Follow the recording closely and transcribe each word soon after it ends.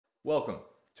Welcome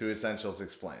to Essentials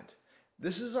Explained.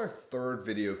 This is our third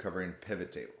video covering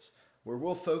pivot tables, where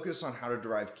we'll focus on how to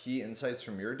derive key insights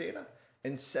from your data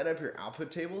and set up your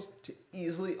output tables to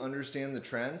easily understand the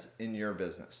trends in your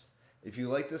business. If you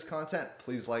like this content,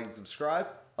 please like and subscribe.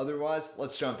 Otherwise,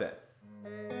 let's jump in.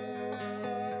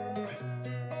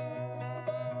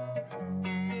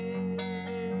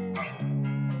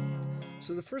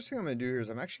 So the first thing I'm going to do here is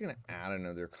I'm actually going to add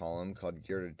another column called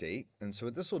year to date. And so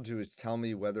what this will do is tell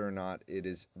me whether or not it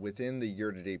is within the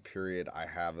year to date period I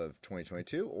have of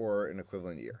 2022 or an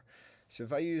equivalent year. So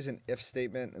if I use an if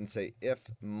statement and say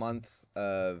if month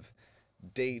of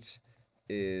date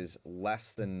is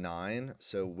less than 9,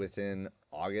 so within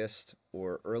August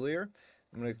or earlier,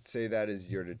 I'm going to say that is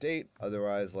year to date.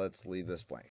 Otherwise, let's leave this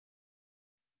blank.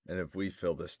 And if we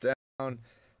fill this down,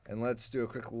 and let's do a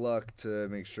quick look to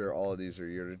make sure all of these are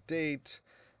year to date.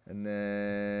 And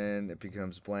then it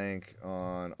becomes blank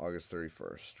on August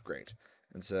 31st. Great.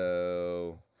 And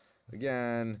so,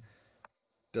 again,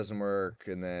 doesn't work.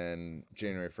 And then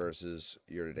January 1st is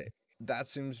year to date. That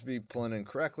seems to be pulling in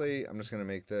correctly. I'm just going to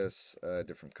make this a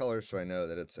different color so I know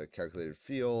that it's a calculated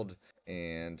field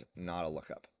and not a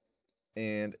lookup.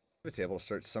 And the table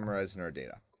starts summarizing our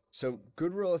data. So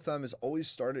good rule of thumb is always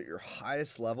start at your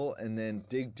highest level and then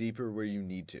dig deeper where you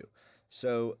need to.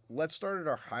 So let's start at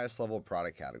our highest level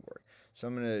product category. So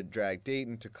I'm going to drag date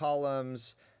into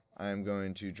columns. I'm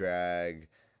going to drag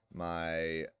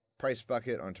my price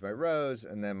bucket onto my rows,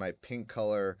 and then my pink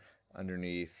color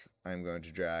underneath, I'm going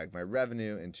to drag my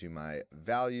revenue into my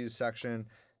values section.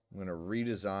 I'm going to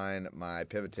redesign my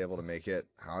pivot table to make it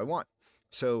how I want.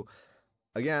 So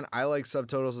again, I like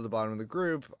subtotals at the bottom of the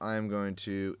group. I'm going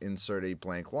to insert a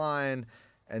blank line.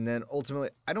 And then ultimately,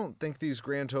 I don't think these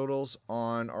grand totals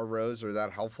on our rows are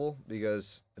that helpful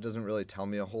because it doesn't really tell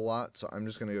me a whole lot. So I'm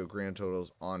just going to go grand totals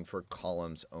on for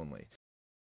columns only.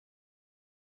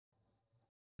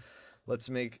 Let's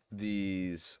make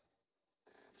these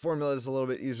formulas a little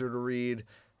bit easier to read.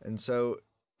 And so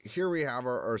here we have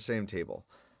our same table.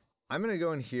 I'm going to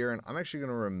go in here and I'm actually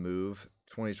going to remove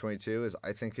 2022 as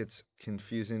I think it's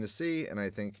confusing to see, and I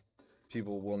think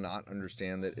people will not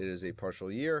understand that it is a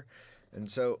partial year. And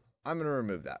so I'm going to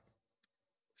remove that.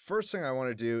 First thing I want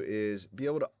to do is be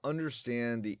able to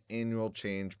understand the annual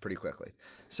change pretty quickly.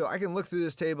 So I can look through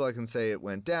this table, I can say it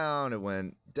went down, it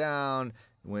went down,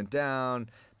 it went down,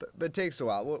 but it takes a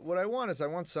while. What I want is I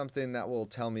want something that will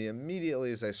tell me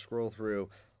immediately as I scroll through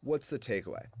what's the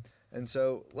takeaway. And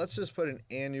so let's just put an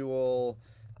annual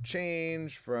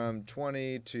change from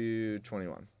 20 to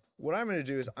 21. What I'm going to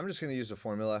do is I'm just going to use a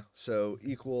formula. So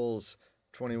equals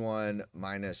 21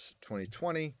 minus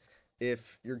 2020.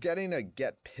 If you're getting a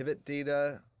get pivot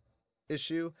data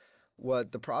issue,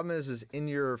 what the problem is in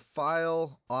your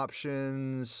file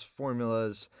options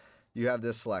formulas, you have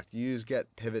this select use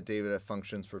get pivot data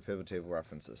functions for pivot table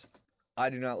references. I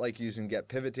do not like using get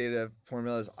pivot data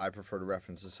formulas. I prefer to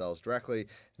reference the cells directly,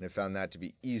 and I found that to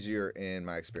be easier in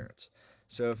my experience.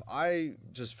 So if I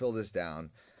just fill this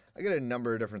down, I get a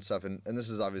number of different stuff, and this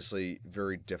is obviously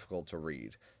very difficult to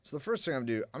read. So the first thing I'm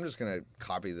going to do, I'm just going to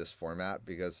copy this format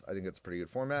because I think it's a pretty good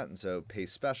format. And so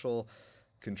paste special,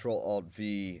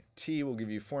 Control-Alt-V-T will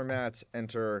give you formats,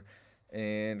 enter,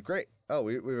 and great. Oh,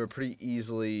 we have a pretty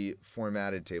easily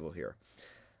formatted table here.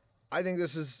 I think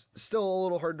this is still a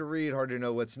little hard to read, hard to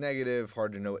know what's negative,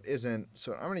 hard to know what isn't.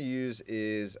 So what I'm going to use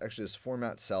is actually this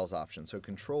format cells option. So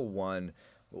Control-1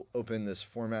 will open this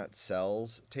format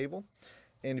cells table.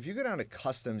 And if you go down to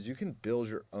customs, you can build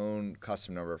your own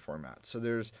custom number format. So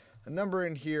there's a number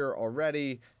in here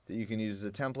already that you can use as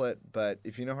a template, but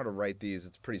if you know how to write these,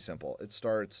 it's pretty simple. It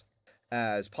starts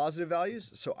as positive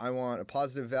values. So I want a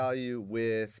positive value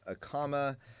with a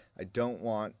comma. I don't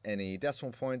want any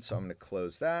decimal points, so I'm going to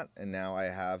close that. And now I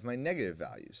have my negative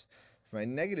values. For my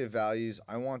negative values,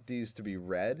 I want these to be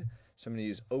red. So I'm going to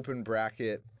use open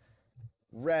bracket,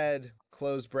 red,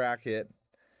 close bracket.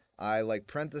 I like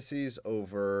parentheses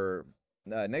over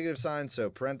negative signs, so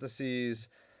parentheses,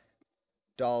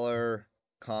 dollar,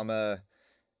 comma,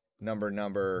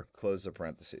 number, close the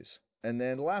parentheses. And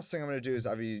then the last thing I'm going to do is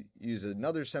I'll use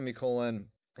another semicolon,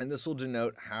 and this will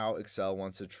denote how Excel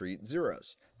wants to treat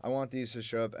zeros. I want these to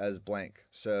show up as blank,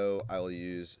 so I will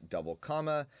use double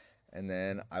comma, and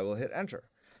then I will hit enter.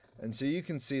 And so you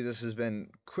can see this has been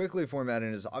quickly formatted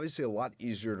and is obviously a lot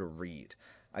easier to read.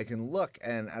 I can look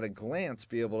and at a glance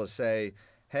be able to say,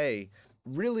 hey,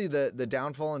 really the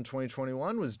downfall in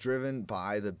 2021 was driven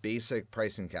by the basic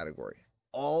pricing category.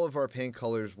 All of our paint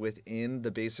colors within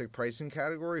the basic pricing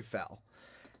category fell.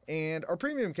 And our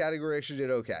premium category actually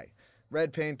did okay.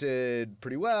 Red painted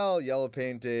pretty well, yellow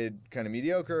painted kind of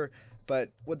mediocre,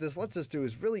 But what this lets us do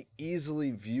is really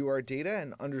easily view our data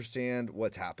and understand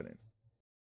what's happening.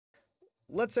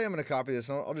 Let's say I'm going to copy this,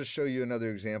 and I'll just show you another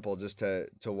example just to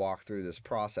walk through this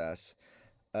process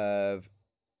of,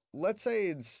 let's say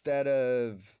instead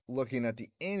of looking at the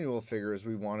annual figures,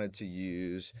 we wanted to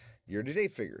use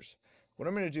year-to-date figures. What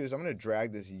I'm going to do is I'm going to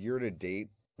drag this year-to-date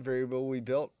variable we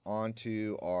built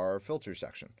onto our filter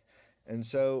section. And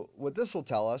so what this will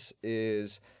tell us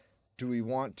is, do we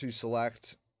want to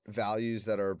select values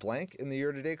that are blank in the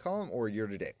year-to-date column or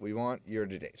year-to-date? We want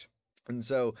year-to-date. And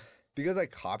so because I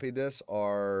copied this,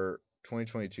 our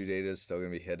 2022 data is still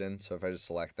going to be hidden. So if I just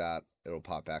select that, it'll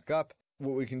pop back up.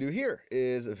 What we can do here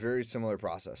is a very similar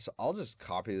process. So I'll just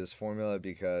copy this formula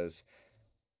because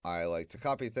I like to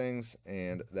copy things,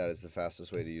 and that is the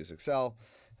fastest way to use Excel.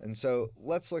 And so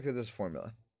let's look at this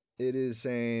formula. It is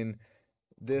saying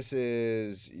this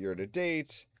is year to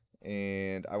date,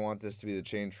 and I want this to be the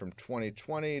change from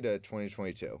 2020 to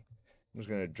 2022. I'm just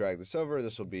going to drag this over.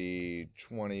 This will be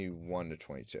 21 to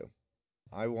 22.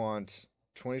 I want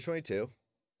 2022,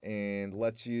 and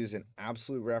let's use an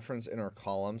absolute reference in our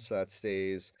column so that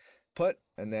stays put,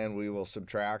 and then we will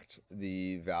subtract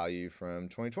the value from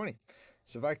 2020.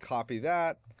 So if I copy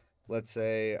that, let's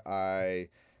say I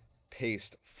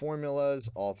paste formulas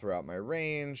all throughout my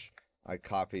range, I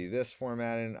copy this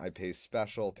formatting, I paste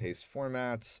special, paste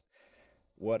formats.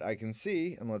 What I can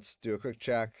see, and let's do a quick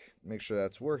check, make sure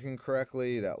that's working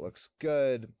correctly, that looks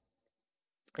good.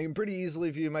 I can pretty easily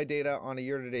view my data on a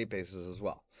year-to-date basis as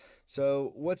well.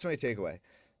 So what's my takeaway?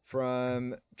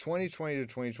 From 2020 to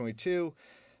 2022,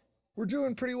 we're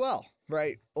doing pretty well,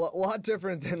 right? A lot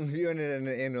different than viewing it in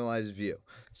an annualized view.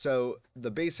 So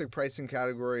the basic pricing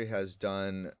category has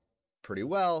done pretty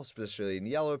well, especially in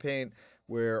yellow paint,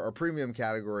 where our premium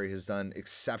category has done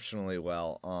exceptionally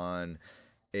well on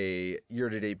a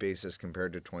year-to-date basis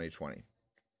compared to 2020.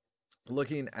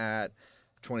 Looking at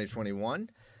 2021,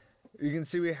 you can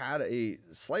see we had a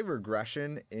slight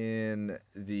regression in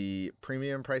the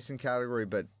premium pricing category,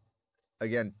 but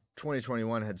again,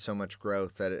 2021 had so much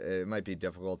growth that it might be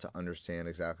difficult to understand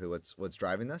exactly what's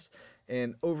driving this.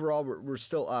 And overall, we're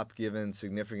still up given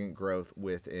significant growth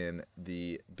within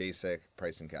the basic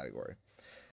pricing category.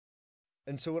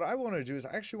 And so what I want to do is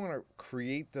I actually want to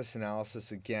create this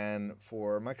analysis again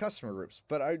for my customer groups,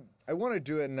 but I want to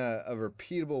do it in a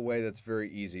repeatable way that's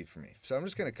very easy for me. So I'm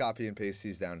just going to copy and paste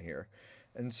these down here.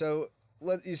 And so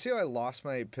you see how I lost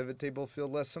my pivot table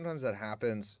field list? Sometimes that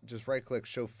happens. Just right click,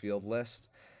 show field list.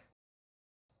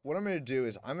 What I'm going to do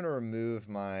is I'm going to remove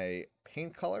my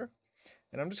paint color,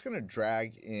 and I'm just going to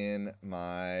drag in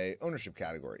my ownership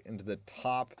category into the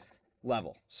top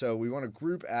level. So we want to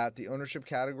group at the ownership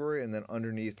category, and then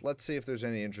underneath, let's see if there's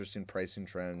any interesting pricing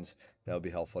trends that would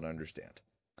be helpful to understand.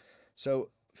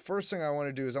 So first thing I want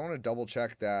to do is I want to double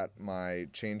check that my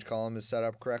change column is set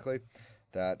up correctly.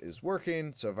 That is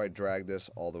working. So if I drag this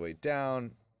all the way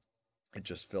down, it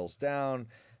just fills down,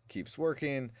 keeps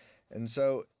working. And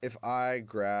so if I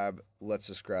let's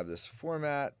just grab this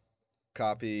format,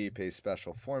 copy, paste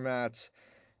special formats,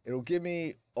 it'll give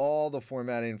me all the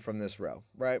formatting from this row,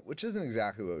 right? Which isn't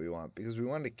exactly what we want because we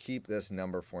want to keep this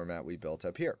number format we built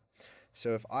up here.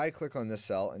 So if I click on this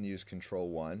cell and use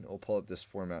Control-1, it'll pull up this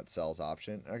Format Cells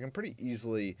option, and I can pretty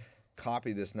easily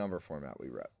copy this number format we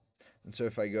wrote. And so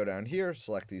if I go down here,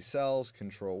 select these cells,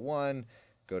 Control-1,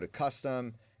 go to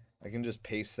Custom, I can just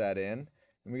paste that in,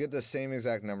 and we get the same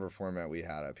exact number format we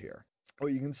had up here.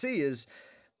 What you can see is,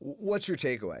 what's your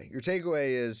takeaway? Your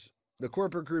takeaway is the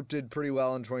corporate group did pretty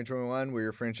well in 2021 where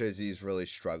your franchisees really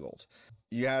struggled.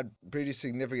 You had pretty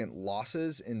significant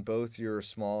losses in both your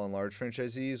small and large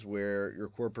franchisees where your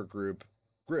corporate group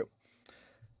grew.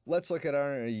 Let's look at it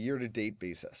on a year-to-date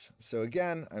basis. So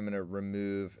again, I'm going to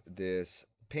remove this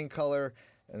paint color,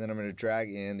 and then I'm going to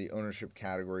drag in the ownership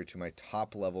category to my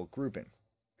top level grouping.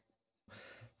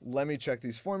 Let me check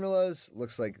these formulas.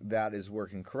 Looks like that is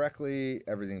working correctly.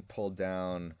 Everything pulled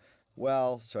down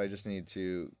well. So I just need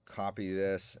to copy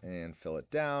this and fill it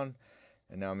down.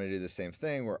 And now I'm going to do the same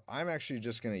thing where I'm actually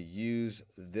just going to use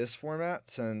this format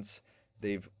since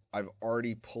I've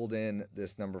already pulled in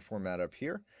this number format up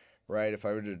here, right? If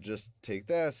I were to just take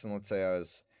this and let's say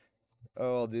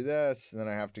I'll do this, and then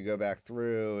I have to go back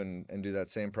through and do that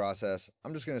same process.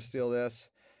 I'm just going to steal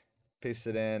this, paste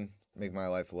it in, make my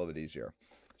life a little bit easier.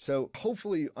 So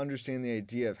hopefully you understand the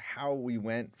idea of how we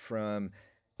went from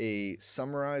a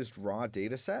summarized raw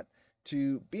data set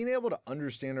to being able to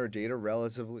understand our data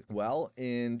relatively well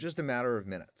in just a matter of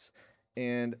minutes.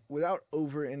 And without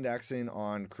over-indexing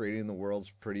on creating the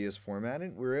world's prettiest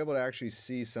formatting, we were able to actually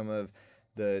see some of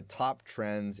the top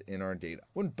trends in our data.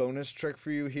 One bonus trick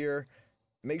for you here,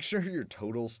 make sure your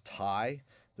totals tie.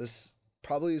 This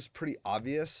probably is pretty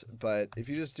obvious, but if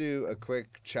you just do a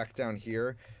quick check down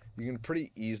here, you can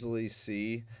pretty easily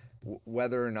see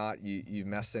whether or not you've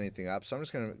messed anything up. So I'm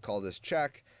just going to call this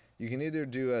check. You can either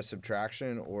do a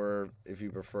subtraction, or if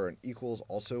you prefer, an equals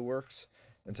also works.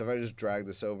 And so if I just drag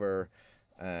this over,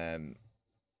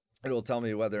 it'll tell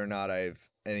me whether or not I've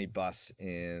any busts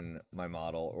in my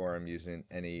model or I'm using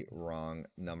any wrong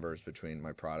numbers between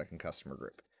my product and customer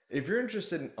group. If you're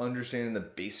interested in understanding the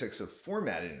basics of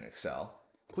formatting in Excel,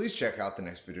 please check out the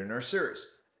next video in our series.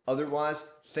 Otherwise,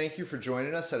 thank you for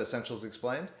joining us at Essentials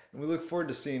Explained, and we look forward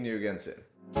to seeing you again soon.